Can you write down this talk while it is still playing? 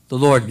The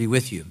Lord be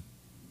with you.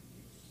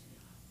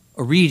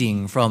 A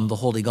reading from the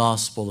Holy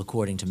Gospel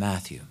according to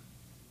Matthew.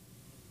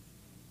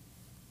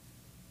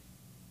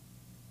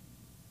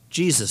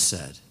 Jesus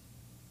said,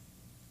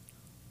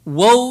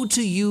 "Woe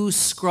to you,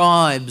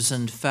 scribes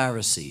and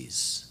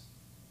Pharisees,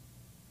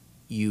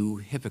 you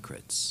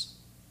hypocrites!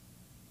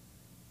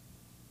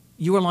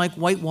 You are like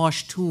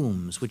whitewashed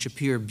tombs which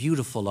appear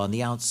beautiful on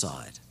the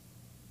outside,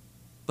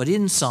 but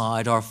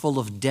inside are full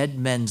of dead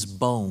men's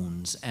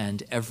bones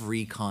and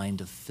every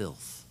kind of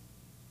filth.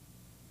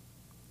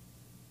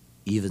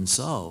 Even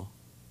so,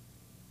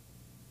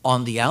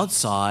 on the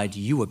outside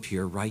you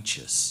appear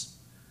righteous,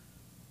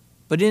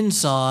 but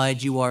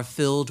inside you are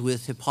filled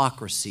with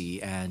hypocrisy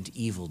and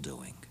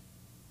evil-doing.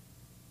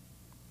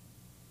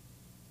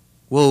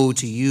 Woe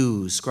to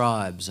you,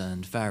 scribes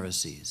and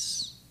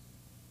Pharisees,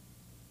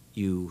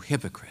 you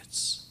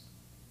hypocrites!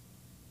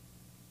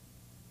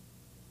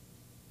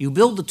 You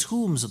build the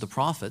tombs of the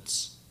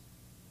prophets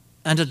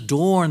and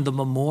adorn the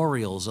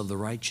memorials of the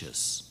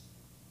righteous.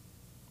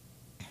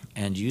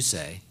 And you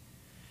say,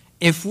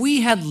 'If we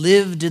had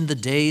lived in the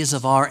days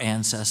of our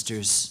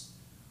ancestors,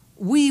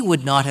 we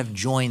would not have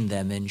joined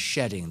them in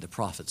shedding the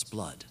prophets'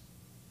 blood.'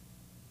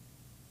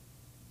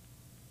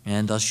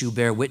 And thus you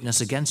bear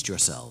witness against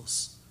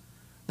yourselves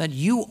that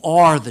you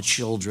are the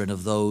children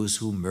of those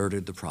who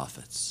murdered the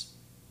prophets.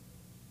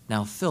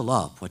 Now fill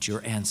up what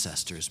your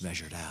ancestors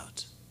measured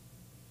out."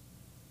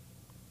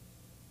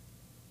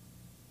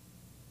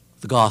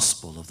 The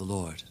Gospel of the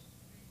Lord.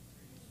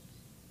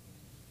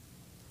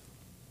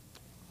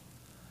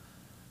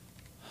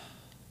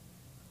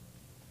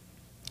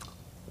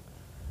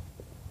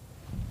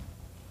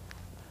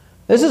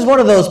 This is one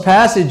of those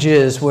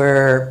passages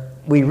where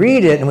we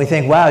read it and we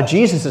think, wow,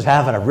 Jesus is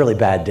having a really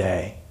bad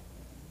day.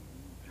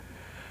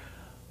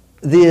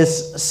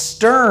 This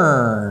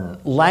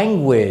stern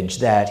language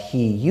that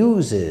he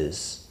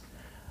uses.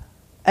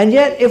 And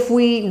yet, if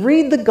we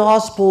read the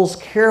Gospels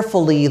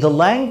carefully, the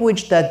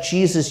language that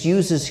Jesus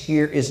uses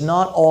here is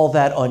not all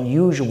that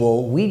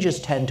unusual. We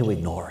just tend to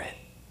ignore it.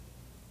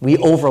 We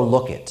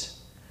overlook it.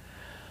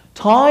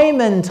 Time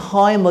and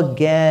time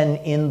again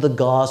in the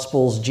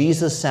Gospels,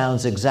 Jesus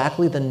sounds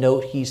exactly the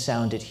note he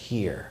sounded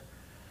here.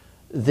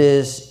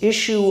 This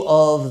issue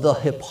of the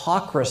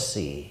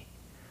hypocrisy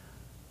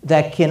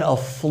that can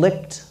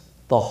afflict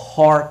the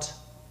heart,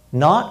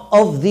 not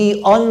of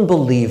the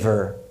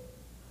unbeliever,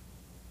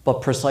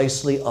 but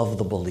precisely of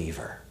the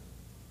believer.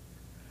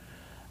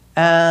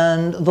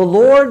 And the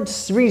Lord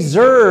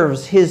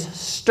reserves his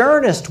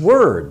sternest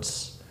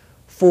words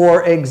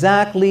for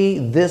exactly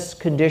this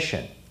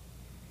condition.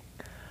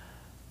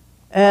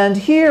 And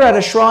here at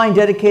a shrine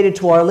dedicated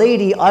to Our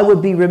Lady, I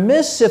would be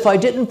remiss if I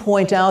didn't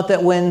point out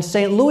that when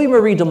St.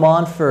 Louis-Marie de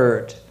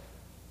Montfort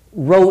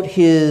wrote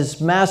his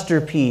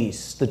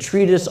masterpiece, the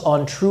Treatise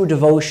on True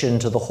Devotion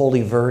to the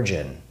Holy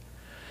Virgin,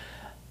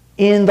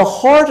 in the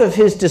heart of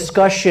his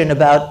discussion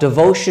about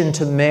devotion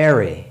to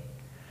Mary,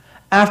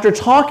 after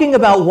talking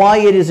about why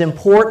it is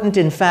important,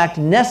 in fact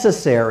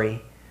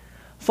necessary,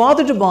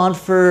 Father de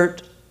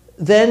Montfort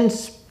then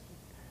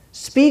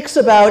speaks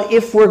about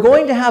if we're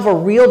going to have a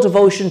real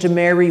devotion to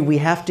Mary, we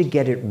have to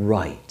get it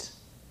right.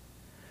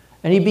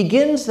 And he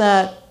begins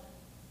that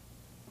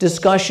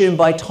discussion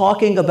by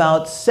talking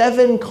about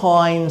 7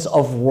 kinds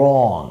of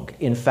wrong,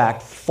 in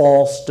fact,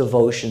 false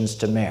devotions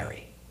to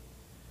Mary.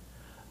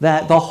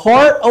 That the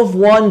heart of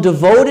one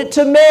devoted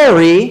to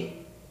Mary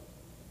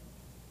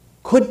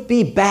could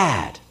be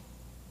bad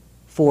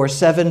for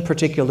 7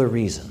 particular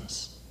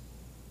reasons.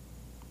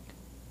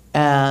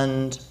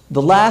 And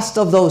the last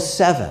of those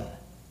 7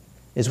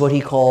 is what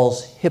he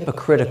calls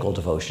hypocritical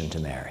devotion to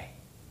Mary.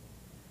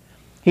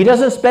 He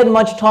doesn't spend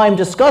much time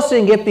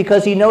discussing it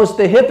because he knows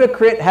the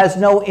hypocrite has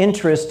no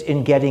interest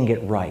in getting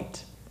it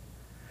right.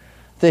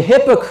 The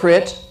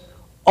hypocrite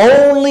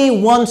only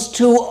wants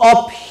to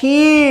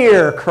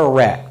appear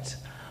correct,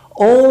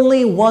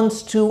 only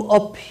wants to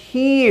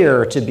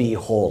appear to be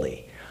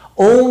holy,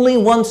 only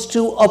wants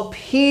to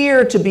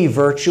appear to be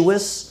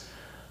virtuous,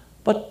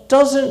 but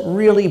doesn't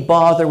really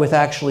bother with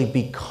actually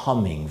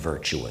becoming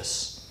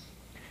virtuous.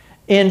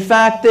 In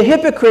fact, the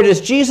hypocrite,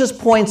 as Jesus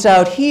points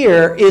out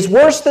here, is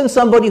worse than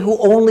somebody who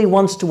only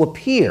wants to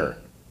appear.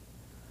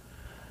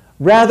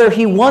 Rather,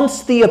 he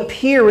wants the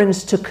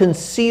appearance to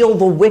conceal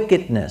the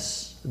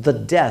wickedness, the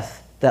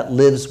death that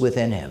lives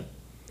within him.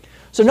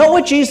 So note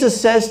what Jesus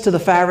says to the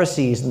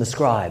Pharisees and the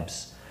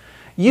scribes.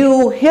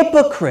 You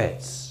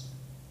hypocrites,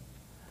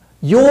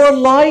 you're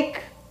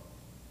like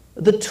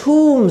the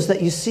tombs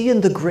that you see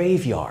in the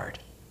graveyard,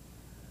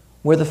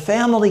 where the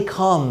family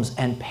comes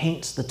and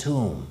paints the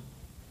tomb,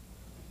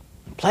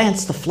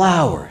 plants the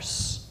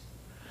flowers,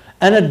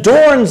 and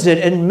adorns it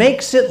and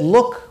makes it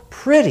look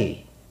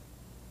pretty.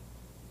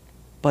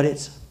 But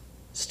it's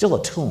still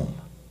a tomb.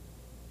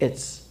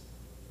 It's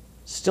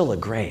still a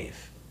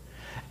grave.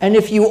 And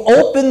if you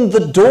open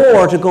the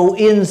door to go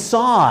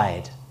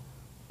inside,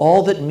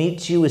 all that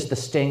meets you is the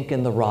stink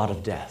and the rot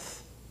of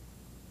death.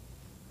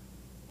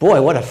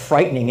 Boy, what a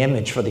frightening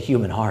image for the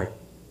human heart.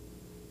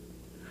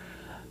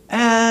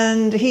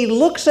 And he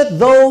looks at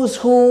those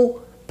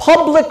who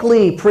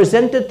publicly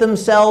presented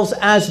themselves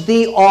as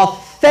the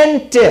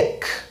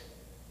authentic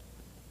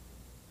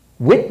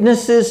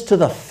witnesses to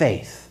the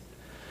faith,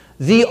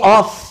 the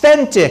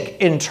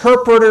authentic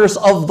interpreters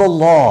of the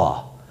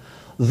law,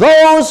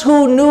 those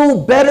who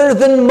knew better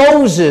than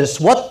Moses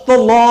what the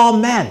law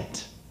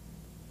meant.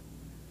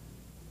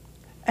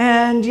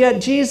 And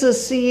yet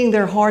Jesus, seeing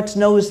their hearts,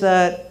 knows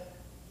that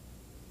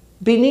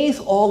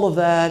beneath all of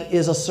that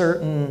is a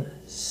certain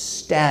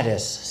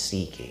status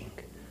seeking,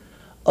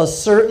 a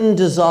certain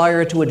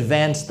desire to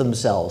advance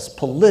themselves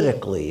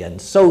politically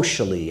and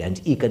socially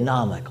and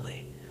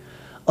economically,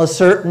 a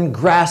certain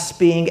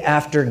grasping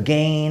after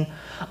gain,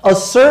 a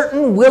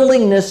certain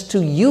willingness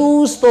to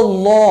use the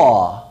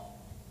law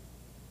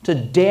to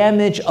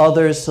damage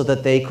others so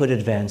that they could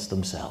advance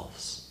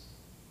themselves.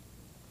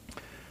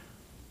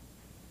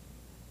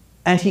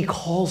 And he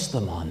calls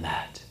them on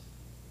that.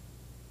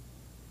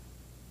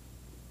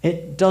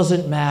 It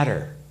doesn't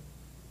matter,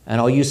 and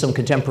I'll use some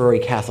contemporary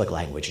Catholic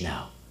language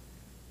now.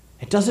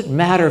 It doesn't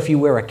matter if you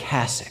wear a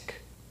cassock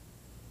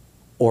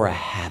or a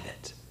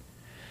habit.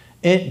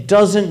 It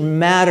doesn't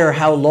matter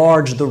how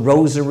large the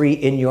rosary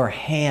in your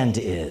hand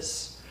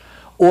is,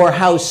 or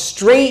how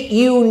straight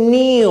you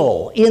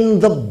kneel in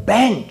the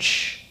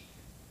bench,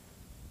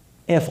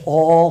 if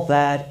all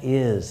that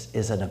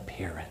is an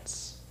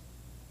appearance.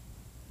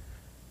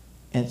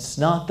 It's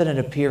not that an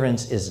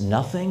appearance is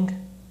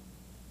nothing,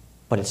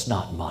 but it's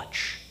not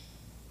much.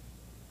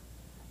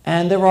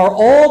 And there are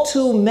all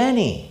too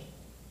many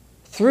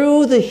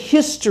through the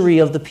history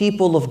of the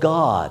people of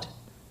God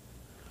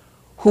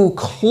who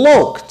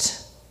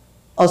cloaked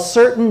a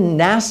certain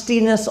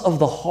nastiness of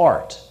the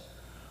heart,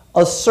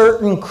 a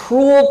certain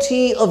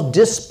cruelty of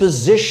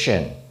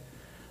disposition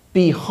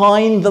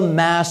behind the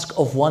mask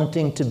of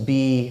wanting to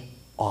be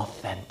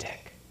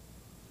authentic.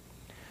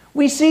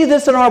 We see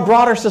this in our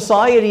broader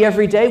society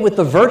every day with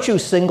the virtue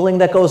signaling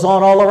that goes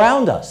on all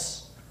around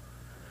us.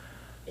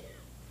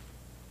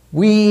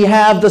 We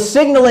have the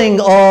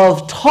signaling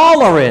of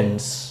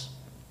tolerance,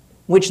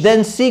 which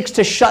then seeks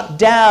to shut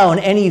down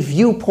any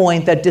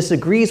viewpoint that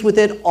disagrees with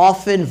it,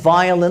 often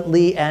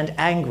violently and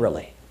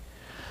angrily.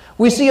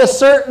 We see a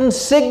certain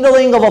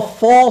signaling of a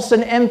false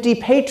and empty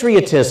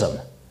patriotism,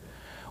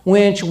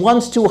 which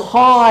wants to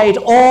hide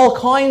all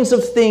kinds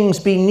of things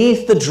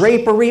beneath the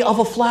drapery of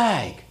a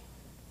flag.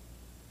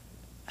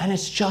 And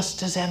it's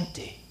just as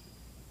empty.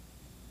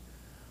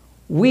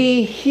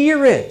 We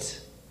hear it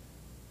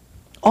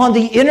on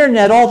the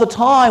internet all the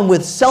time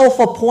with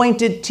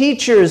self-appointed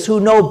teachers who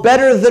know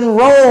better than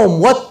Rome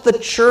what the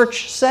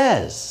church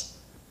says.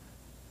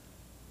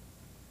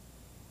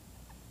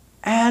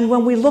 And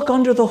when we look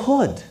under the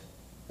hood,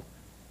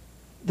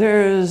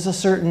 there's a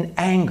certain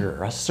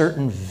anger, a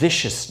certain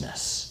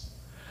viciousness,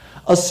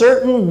 a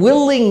certain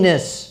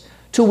willingness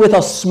to, with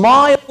a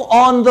smile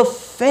on the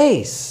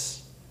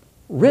face,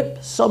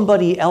 rip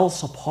somebody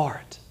else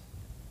apart.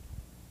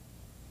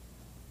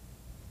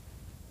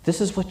 This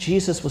is what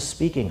Jesus was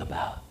speaking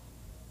about.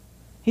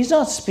 He's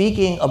not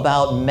speaking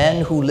about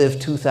men who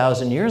lived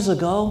 2,000 years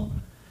ago.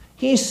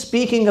 He's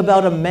speaking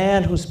about a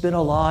man who's been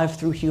alive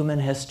through human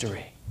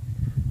history,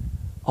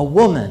 a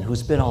woman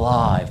who's been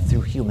alive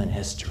through human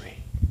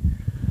history.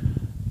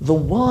 The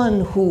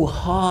one who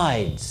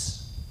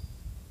hides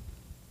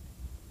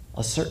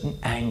a certain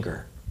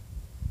anger,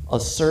 a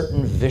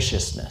certain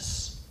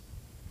viciousness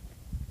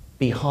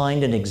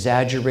behind an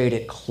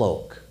exaggerated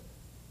cloak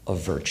of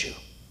virtue.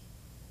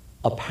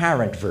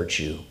 Apparent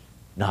virtue,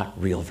 not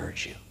real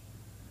virtue.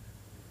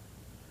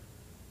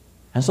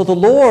 And so the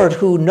Lord,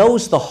 who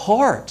knows the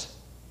heart,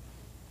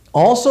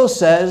 also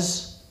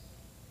says,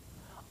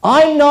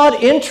 I'm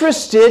not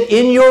interested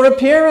in your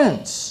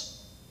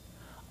appearance.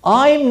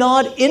 I'm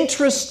not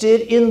interested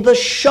in the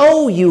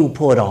show you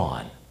put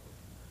on.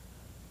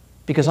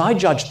 Because I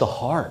judge the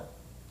heart,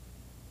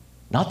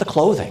 not the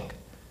clothing.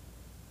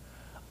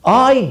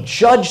 I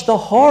judge the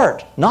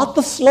heart, not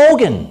the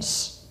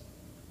slogans.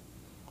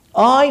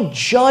 I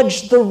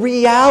judge the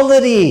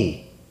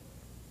reality,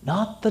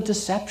 not the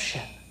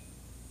deception.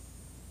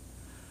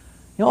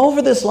 You know,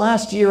 over this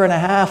last year and a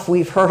half,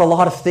 we've heard a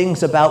lot of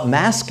things about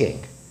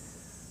masking.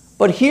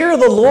 But here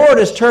the Lord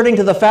is turning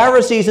to the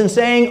Pharisees and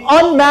saying,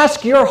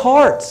 unmask your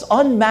hearts,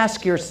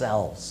 unmask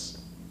yourselves.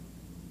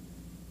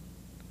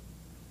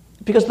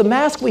 Because the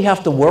mask we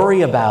have to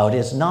worry about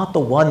is not the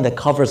one that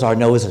covers our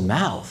nose and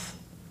mouth.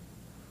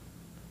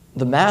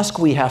 The mask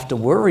we have to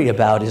worry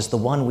about is the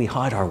one we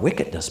hide our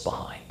wickedness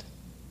behind.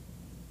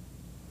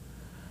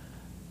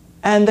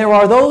 And there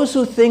are those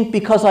who think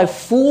because I've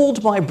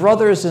fooled my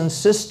brothers and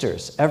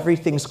sisters,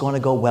 everything's going to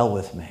go well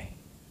with me.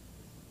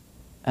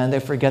 And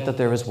they forget that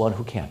there is one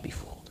who can't be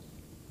fooled.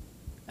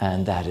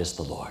 And that is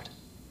the Lord.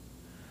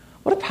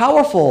 What a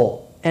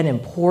powerful and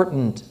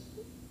important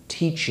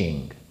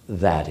teaching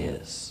that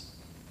is.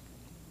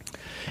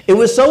 It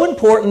was so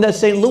important that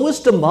St. Louis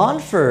de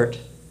Montfort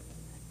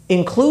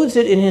includes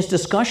it in his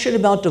discussion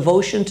about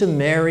devotion to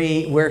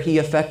Mary, where he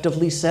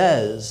effectively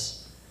says,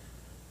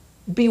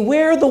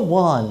 beware the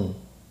one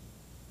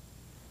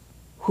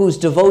whose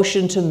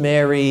devotion to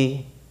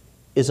Mary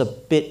is a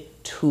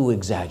bit too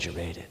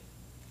exaggerated,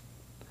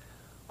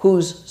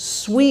 whose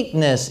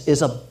sweetness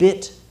is a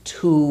bit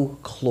too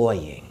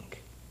cloying,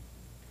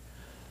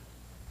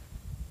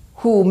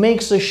 who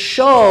makes a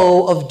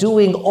show of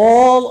doing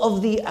all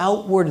of the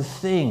outward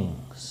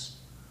things,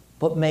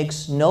 but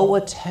makes no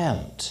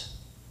attempt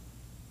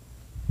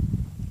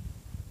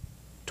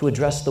to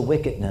address the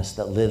wickedness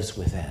that lives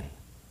within.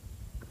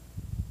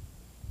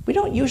 We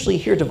don't usually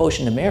hear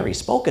devotion to Mary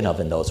spoken of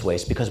in those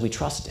ways because we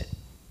trust it.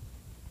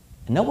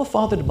 And know what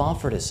Father de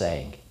Montfort is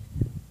saying?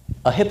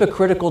 A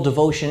hypocritical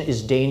devotion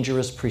is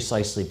dangerous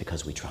precisely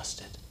because we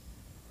trust it.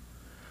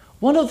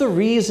 One of the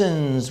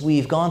reasons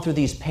we've gone through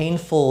these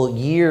painful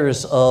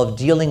years of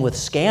dealing with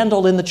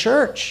scandal in the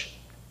church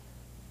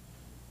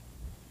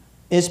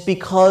is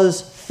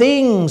because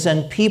things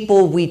and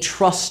people we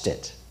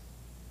trusted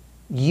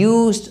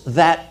used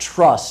that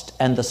trust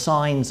and the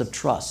signs of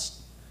trust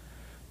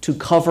to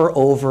cover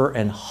over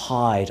and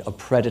hide a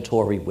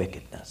predatory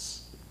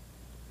wickedness.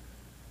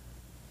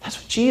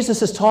 That's what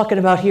Jesus is talking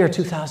about here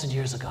 2,000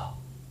 years ago.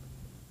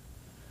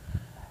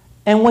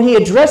 And when he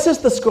addresses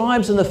the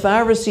scribes and the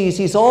Pharisees,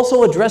 he's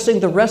also addressing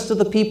the rest of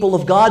the people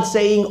of God,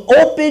 saying,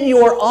 open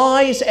your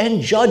eyes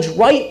and judge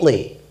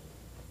rightly.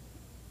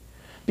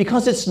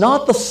 Because it's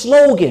not the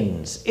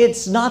slogans,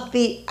 it's not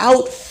the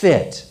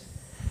outfit,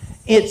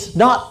 it's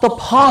not the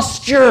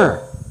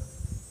posture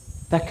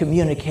that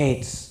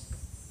communicates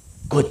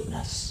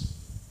goodness.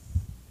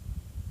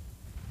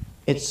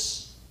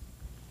 It's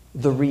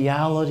the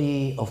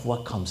reality of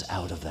what comes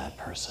out of that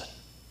person.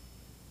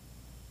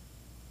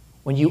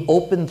 When you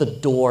open the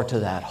door to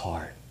that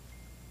heart,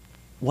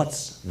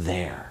 what's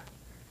there?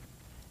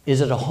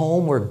 Is it a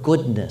home where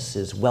goodness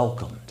is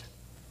welcomed?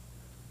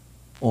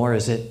 Or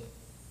is it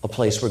a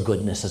place where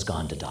goodness has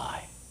gone to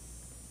die?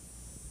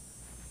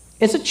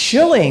 It's a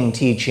chilling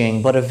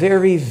teaching, but a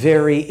very,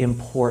 very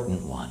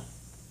important one.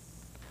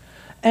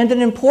 And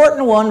an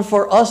important one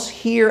for us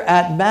here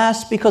at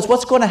Mass, because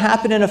what's going to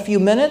happen in a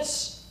few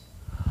minutes?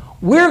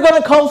 We're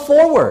going to come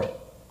forward.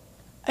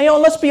 And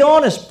let's be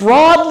honest,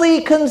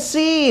 broadly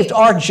conceived,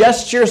 our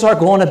gestures are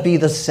going to be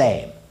the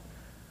same.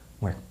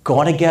 We're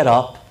going to get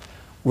up,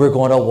 we're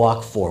going to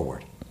walk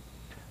forward.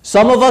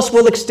 Some of us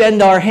will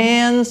extend our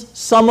hands,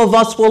 some of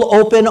us will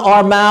open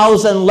our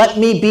mouths, and let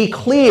me be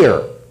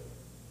clear.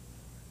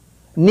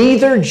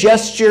 Neither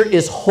gesture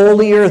is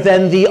holier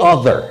than the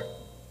other.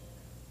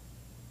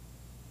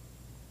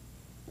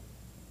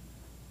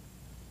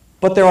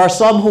 But there are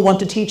some who want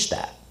to teach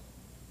that.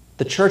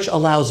 The church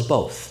allows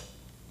both.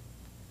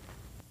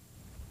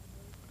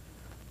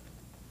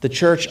 The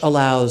church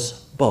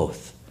allows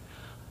both.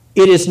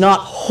 It is not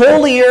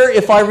holier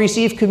if I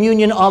receive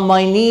communion on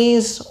my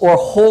knees or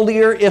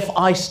holier if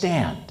I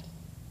stand.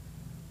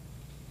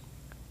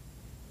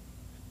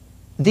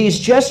 These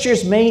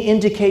gestures may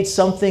indicate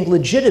something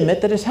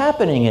legitimate that is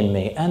happening in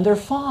me, and they're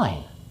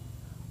fine.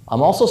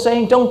 I'm also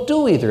saying don't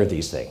do either of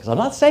these things. I'm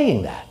not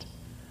saying that.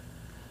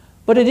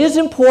 But it is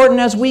important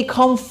as we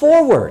come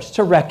forward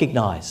to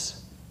recognize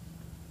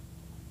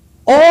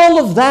all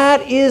of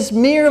that is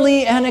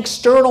merely an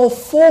external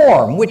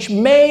form, which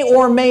may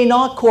or may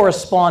not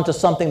correspond to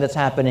something that's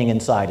happening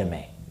inside of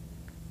me.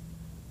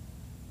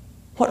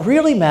 What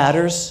really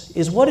matters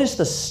is what is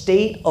the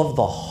state of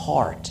the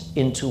heart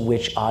into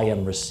which I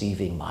am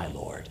receiving my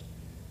Lord.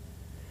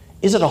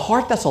 Is it a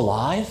heart that's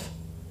alive?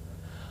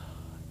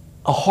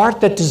 A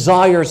heart that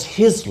desires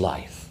his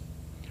life?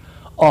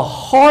 A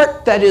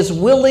heart that is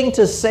willing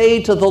to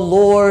say to the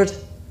Lord,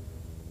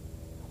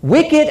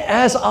 wicked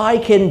as I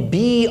can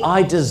be,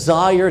 I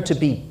desire to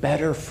be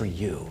better for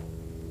you?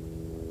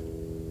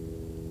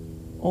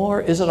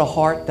 Or is it a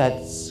heart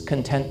that's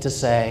content to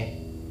say,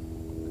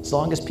 as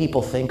long as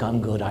people think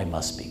I'm good, I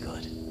must be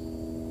good?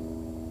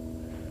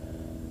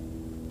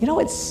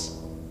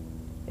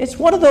 It's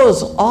one of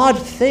those odd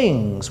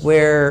things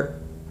where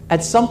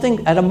at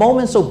a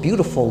moment so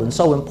beautiful and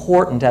so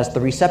important as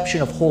the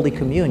reception of Holy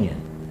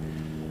Communion,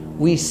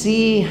 we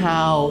see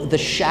how the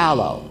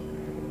shallow,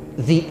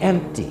 the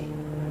empty,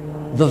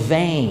 the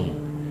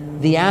vain,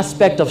 the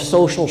aspect of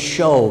social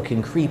show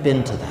can creep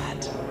into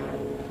that.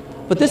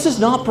 But this is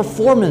not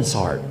performance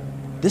art.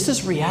 This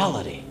is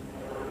reality.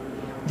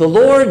 The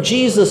Lord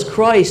Jesus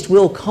Christ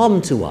will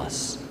come to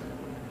us.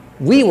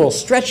 We will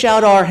stretch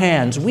out our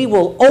hands. We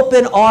will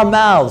open our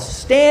mouths,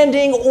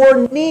 standing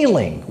or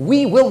kneeling.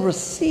 We will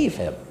receive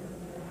him.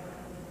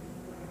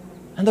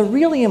 And the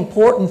really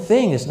important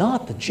thing is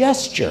not the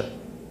gesture.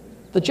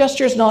 The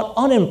gesture is not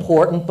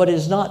unimportant, but it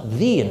is not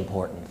the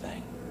important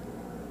thing.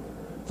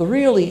 The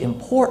really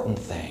important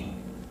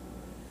thing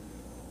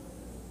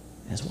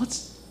is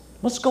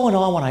what's going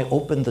on when I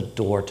open the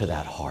door to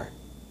that heart?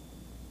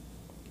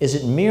 Is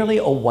it merely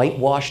a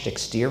whitewashed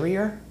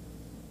exterior?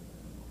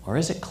 Or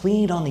is it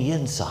clean on the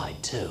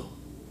inside too?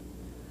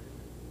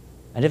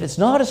 And if it's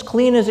not as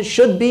clean as it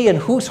should be, and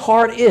whose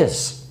heart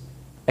is,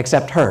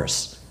 except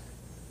hers,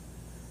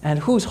 and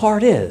whose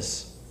heart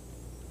is,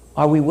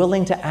 are we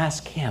willing to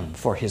ask him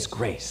for his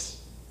grace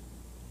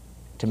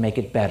to make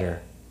it better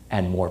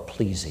and more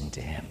pleasing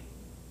to him?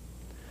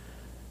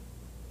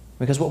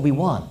 Because what we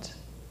want,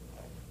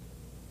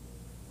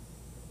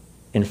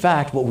 in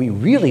fact, what we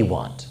really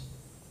want,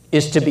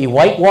 is to be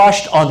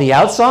whitewashed on the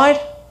outside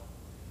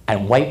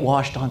and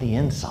whitewashed on the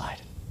inside.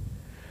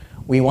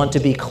 We want to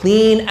be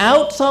clean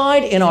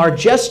outside in our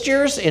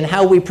gestures, in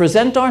how we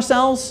present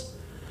ourselves,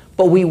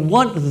 but we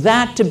want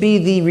that to be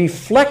the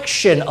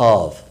reflection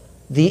of,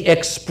 the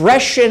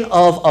expression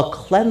of a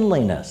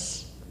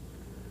cleanliness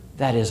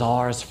that is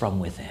ours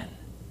from within.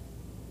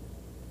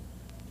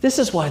 This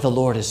is why the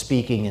Lord is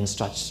speaking in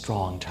such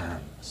strong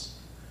terms.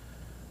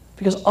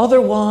 Because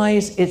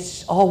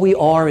otherwise, all we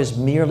are is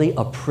merely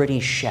a pretty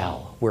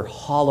shell. We're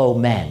hollow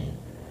men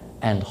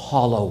and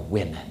hollow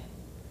women.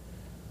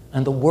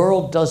 And the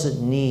world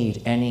doesn't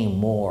need any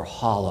more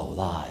hollow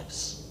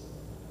lives.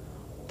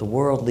 The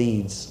world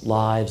leads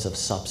lives of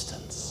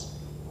substance,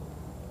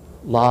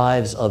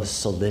 lives of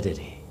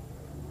solidity.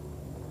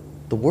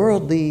 The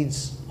world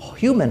leads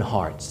human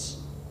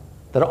hearts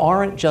that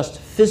aren't just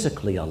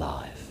physically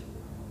alive,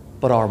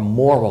 but are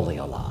morally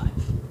alive,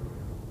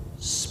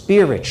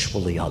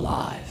 spiritually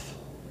alive,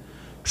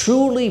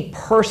 truly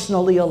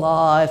personally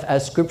alive,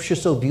 as Scripture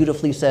so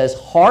beautifully says,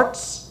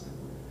 hearts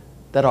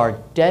that are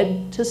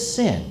dead to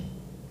sin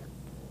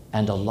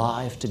and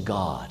alive to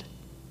God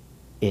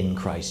in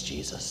Christ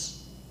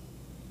Jesus.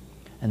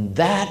 And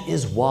that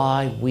is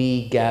why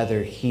we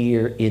gather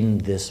here in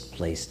this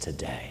place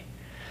today,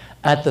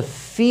 at the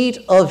feet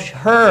of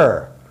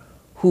her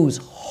whose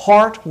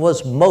heart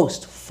was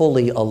most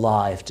fully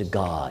alive to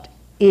God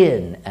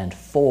in and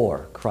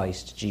for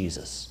Christ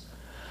Jesus.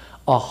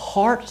 A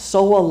heart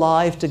so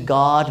alive to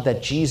God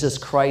that Jesus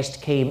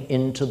Christ came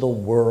into the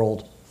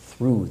world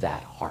through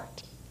that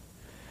heart.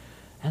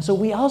 And so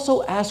we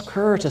also ask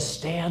her to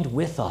stand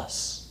with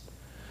us,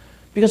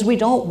 because we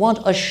don't want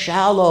a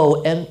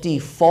shallow, empty,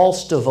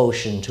 false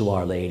devotion to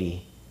Our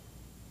Lady.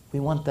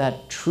 We want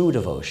that true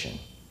devotion,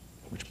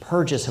 which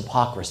purges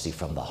hypocrisy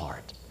from the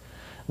heart.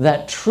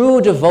 That true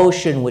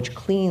devotion which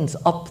cleans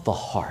up the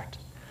heart.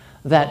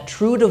 That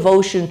true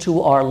devotion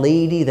to Our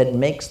Lady that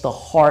makes the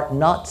heart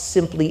not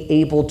simply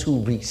able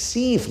to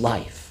receive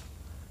life,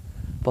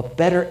 but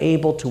better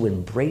able to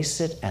embrace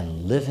it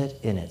and live it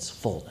in its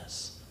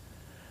fullness.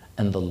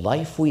 And the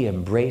life we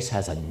embrace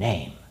has a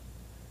name,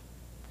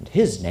 and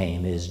his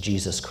name is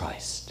Jesus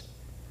Christ.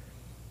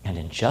 And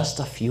in just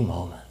a few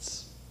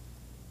moments,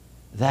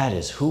 that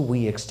is who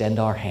we extend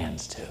our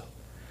hands to.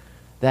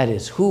 That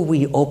is who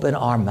we open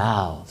our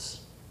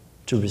mouths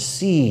to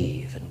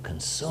receive and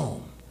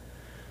consume.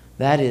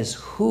 That is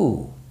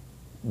who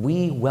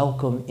we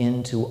welcome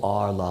into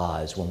our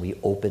lives when we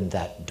open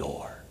that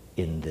door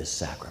in this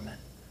sacrament.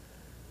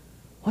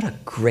 What a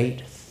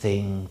great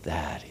thing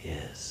that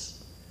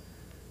is.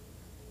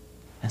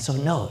 And so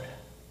note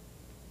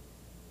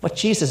what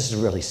Jesus is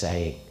really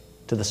saying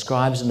to the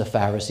scribes and the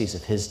Pharisees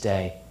of his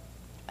day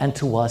and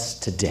to us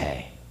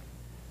today.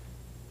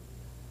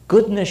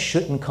 Goodness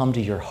shouldn't come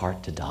to your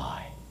heart to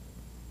die.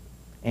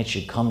 It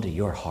should come to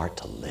your heart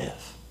to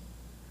live.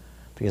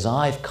 Because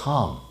I've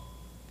come,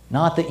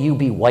 not that you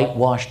be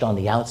whitewashed on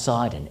the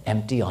outside and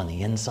empty on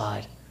the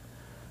inside.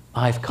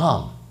 I've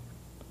come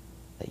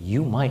that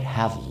you might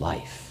have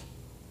life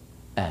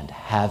and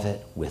have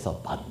it with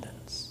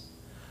abundance.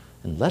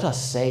 And let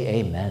us say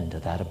amen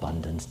to that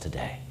abundance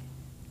today.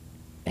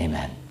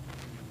 Amen.